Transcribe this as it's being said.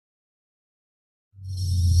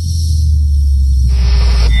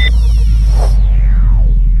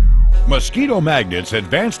Mosquito Magnet's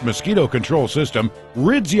advanced mosquito control system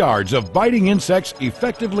rids yards of biting insects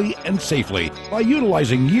effectively and safely by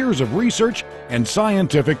utilizing years of research and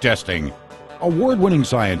scientific testing. Award-winning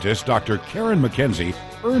scientist Dr. Karen McKenzie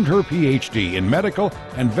earned her PhD in medical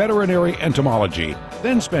and veterinary entomology,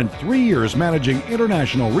 then spent 3 years managing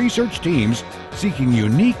international research teams seeking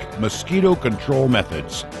unique mosquito control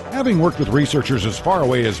methods. Having worked with researchers as far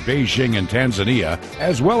away as Beijing and Tanzania,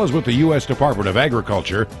 as well as with the U.S. Department of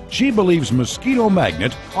Agriculture, she believes Mosquito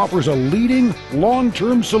Magnet offers a leading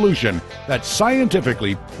long-term solution that's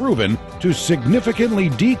scientifically proven to significantly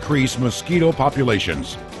decrease mosquito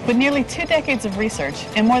populations. With nearly 2 decades of research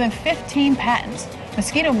and more than 15 patents,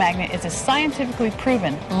 Mosquito Magnet is a scientifically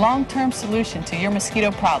proven long-term solution to your mosquito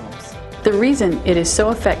problems. The reason it is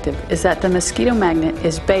so effective is that the mosquito magnet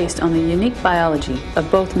is based on the unique biology of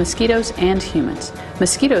both mosquitoes and humans.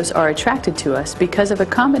 Mosquitoes are attracted to us because of a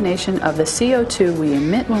combination of the CO2 we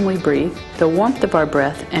emit when we breathe, the warmth of our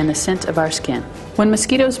breath, and the scent of our skin. When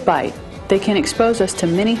mosquitoes bite, they can expose us to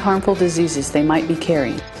many harmful diseases they might be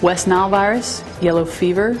carrying. West Nile virus, yellow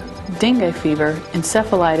fever, dengue fever,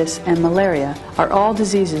 encephalitis, and malaria are all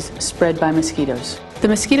diseases spread by mosquitoes. The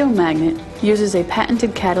mosquito magnet uses a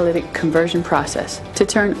patented catalytic conversion process to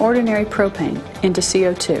turn ordinary propane into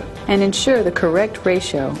CO2 and ensure the correct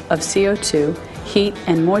ratio of CO2, heat,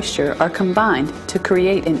 and moisture are combined to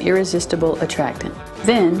create an irresistible attractant.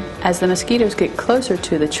 Then, as the mosquitoes get closer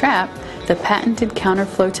to the trap, the patented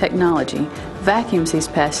counterflow technology vacuums these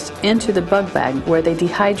pests into the bug bag where they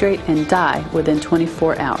dehydrate and die within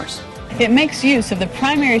 24 hours. It makes use of the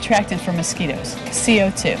primary attractant for mosquitoes,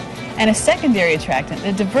 CO2, and a secondary attractant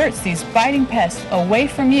that diverts these biting pests away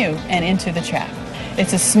from you and into the trap.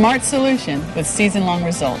 It's a smart solution with season-long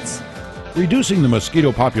results. Reducing the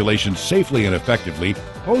mosquito population safely and effectively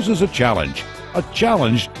poses a challenge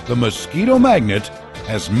the Mosquito Magnet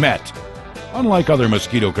has met. Unlike other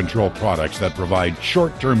mosquito control products that provide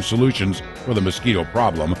short-term solutions for the mosquito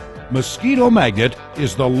problem, Mosquito Magnet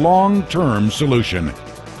is the long-term solution.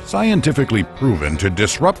 Scientifically proven to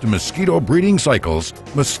disrupt mosquito breeding cycles,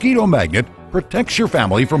 Mosquito Magnet protects your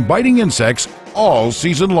family from biting insects all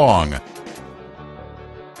season long.